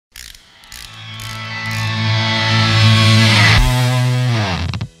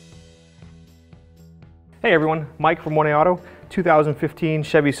Hey everyone, Mike from 1A Auto, 2015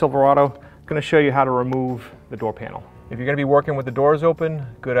 Chevy Silverado. I'm going to show you how to remove the door panel. If you're going to be working with the doors open,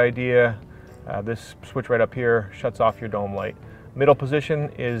 good idea. This switch right up here shuts off your dome light. Middle position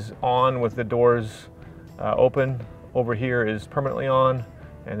is on with the doors open. Over here is permanently on,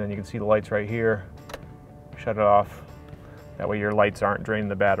 and then you can see the lights right here. Shut it off. That way your lights aren't draining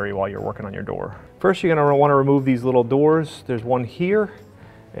the battery while you're working on your door. First, you're going to want to remove these little doors. There's one here,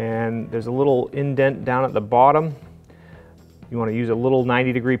 and there's a little indent down at the bottom. You want to use a little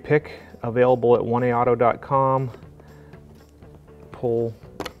 90-degree pick available at 1aauto.com. Pull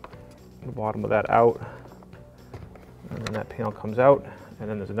the bottom of that out, and then that panel comes out. And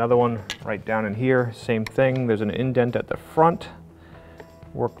then there's another one right down in here, same thing. There's an indent at the front.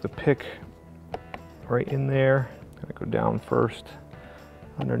 Work the pick right in there. Gonna go down first,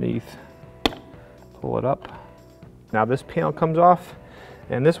 underneath, pull it up. Now this panel comes off,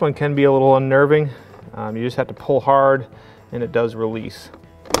 and this one can be a little unnerving. You just have to pull hard, and it does release.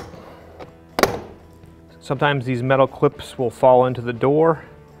 Sometimes these metal clips will fall into the door,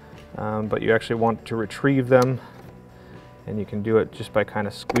 but you actually want to retrieve them, and you can do it just by kind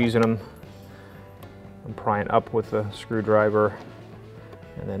of squeezing them and prying up with a screwdriver,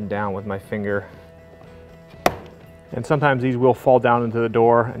 and then down with my finger. And sometimes these will fall down into the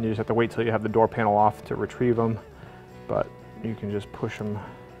door, and you just have to wait till you have the door panel off to retrieve them, but you can just push them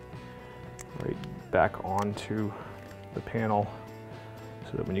right back onto the panel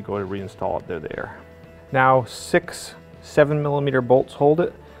so that when you go to reinstall it, they're there. Now 6 7mm bolts hold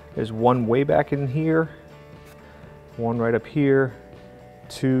it. There's one way back in here, one right up here,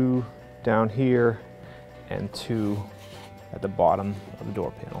 2 down here, and 2 at the bottom of the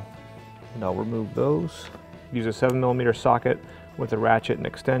door panel. And I'll remove those. Use a 7mm socket with a ratchet and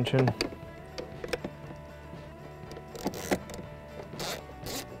extension.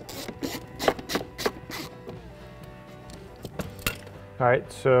 All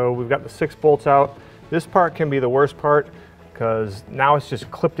right, so we've got the 6 bolts out. This part can be the worst part because now it's just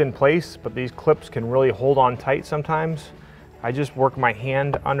clipped in place, but these clips can really hold on tight sometimes. I just work my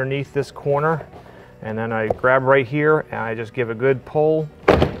hand underneath this corner, and then I grab right here and I just give a good pull.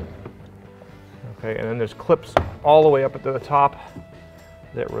 Okay, and then there's clips all the way up at the top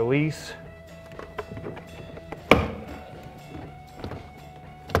that release.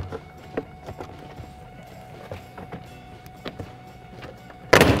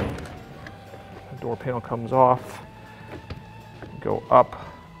 The door panel comes off, go up.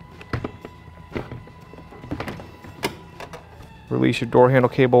 Release your door handle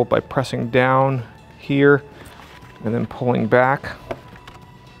cable by pressing down here and then pulling back.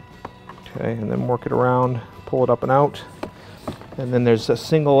 Okay, and then work it around, pull it up and out. And then there's a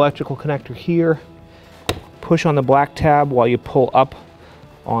single electrical connector here. Push on the black tab while you pull up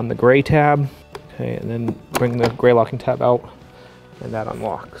on the gray tab. Okay, and then bring the gray locking tab out, and that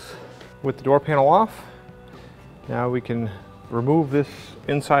unlocks. With the door panel off, now we can remove this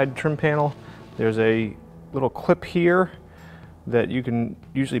inside trim panel. There's a little clip here that you can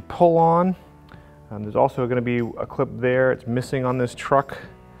usually pull on. There's also going to be a clip there. It's missing on this truck.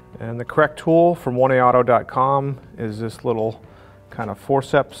 And the correct tool from 1aauto.com is this little kind of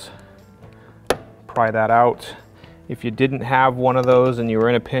forceps. Pry that out. If you didn't have one of those and you were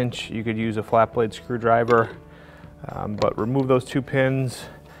in a pinch, you could use a flat blade screwdriver. But remove those 2 pins,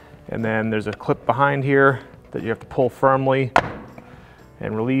 and then there's a clip behind here that you have to pull firmly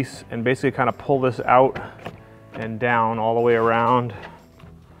and release, and basically kind of pull this out and down all the way around.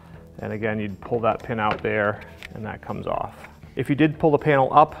 And again, you'd pull that pin out there, and that comes off. If you did pull the panel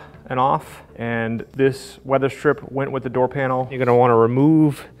up and off, and this weather strip went with the door panel, you're gonna wanna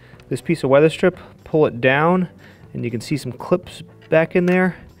remove this piece of weather strip, pull it down, and you can see some clips back in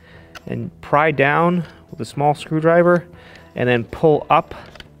there, and pry down with a small screwdriver, and then pull up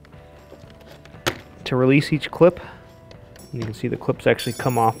to release each clip. You can see the clips actually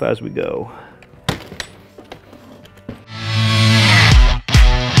come off as we go.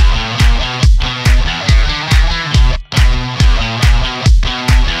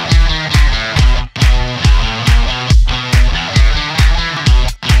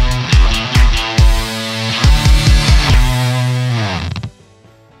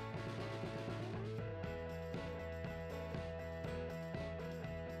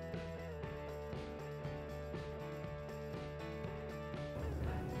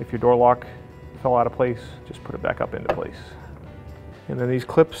 If your door lock fell out of place, just put it back up into place. And then these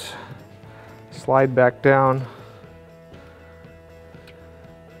clips slide back down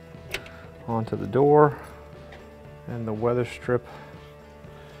onto the door, and the weather strip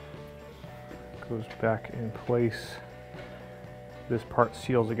goes back in place. This part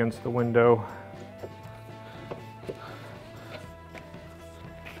seals against the window.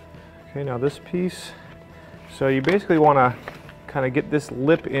 Okay, now this piece. So you basically want to kind of get this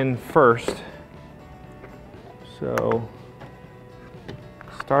lip in first. So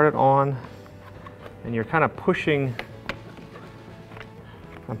start it on, and you're kind of pushing.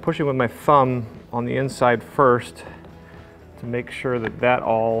 I'm pushing with my thumb on the inside first to make sure that that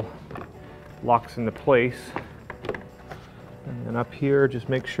all locks into place. And then up here, just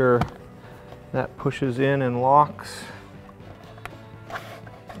make sure that pushes in and locks.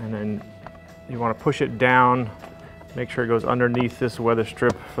 And then you want to push it down, make sure it goes underneath this weather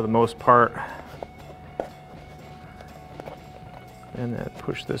strip for the most part. And then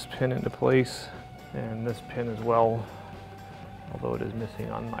push this pin into place, and this pin as well, although it is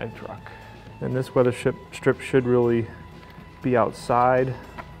missing on my truck. And this weather strip should really be outside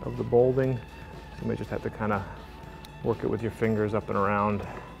of the molding. So you may just have to kind of work it with your fingers up and around.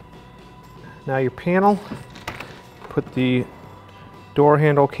 Now your panel, put the door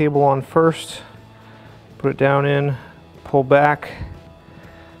handle cable on first, put it down in, pull back,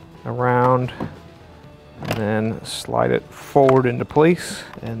 around, and then slide it forward into place.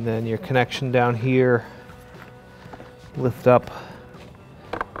 And then your connection down here, lift up,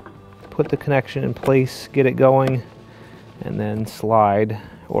 put the connection in place, get it going, and then slide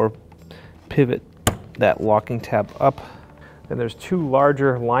or pivot that locking tab up. Then there's two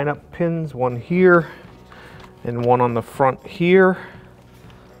larger lineup pins, one here and one on the front here.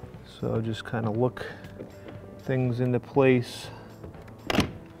 So just kind of look things into place.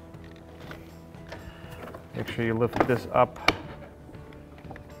 Make sure you lift this up.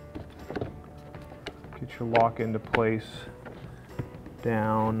 Get your lock into place,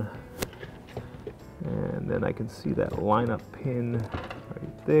 down, and then I can see that lineup pin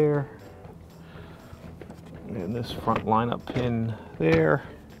right there, and this front lineup pin there.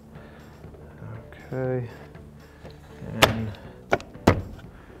 Okay, and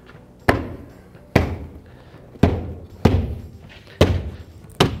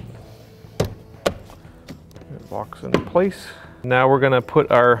it locks into place. Now we're going to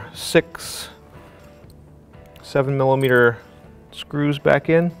put our 6 7mm screws back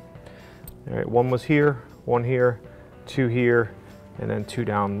in. All right, one was here, one here, 2 here, and then 2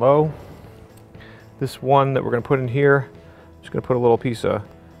 down low. This one that we're going to put in here, I'm just going to put a little piece of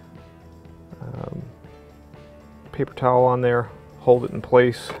paper towel on there, hold it in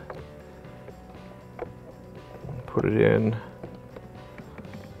place, put it in,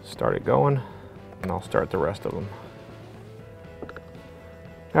 start it going, and I'll start the rest of them.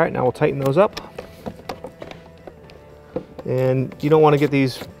 All right, now we'll tighten those up. And you don't want to get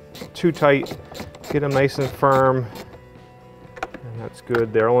these too tight, get them nice and firm, and that's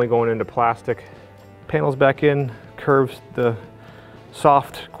good. They're only going into plastic. Panels back in, curves the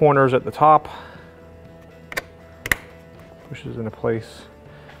soft corners at the top, pushes into place,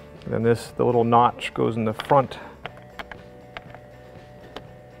 and then the little notch goes in the front,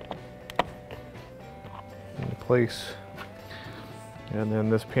 into place. And then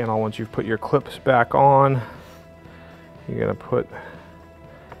this panel, once you've put your clips back on, you're going to put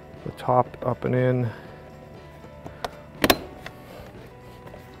the top up and in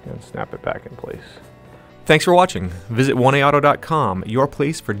and snap it back in place. Thanks for watching. Visit 1AAuto.com, your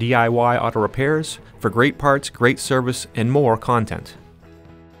place for DIY auto repairs, for great parts, great service, and more content.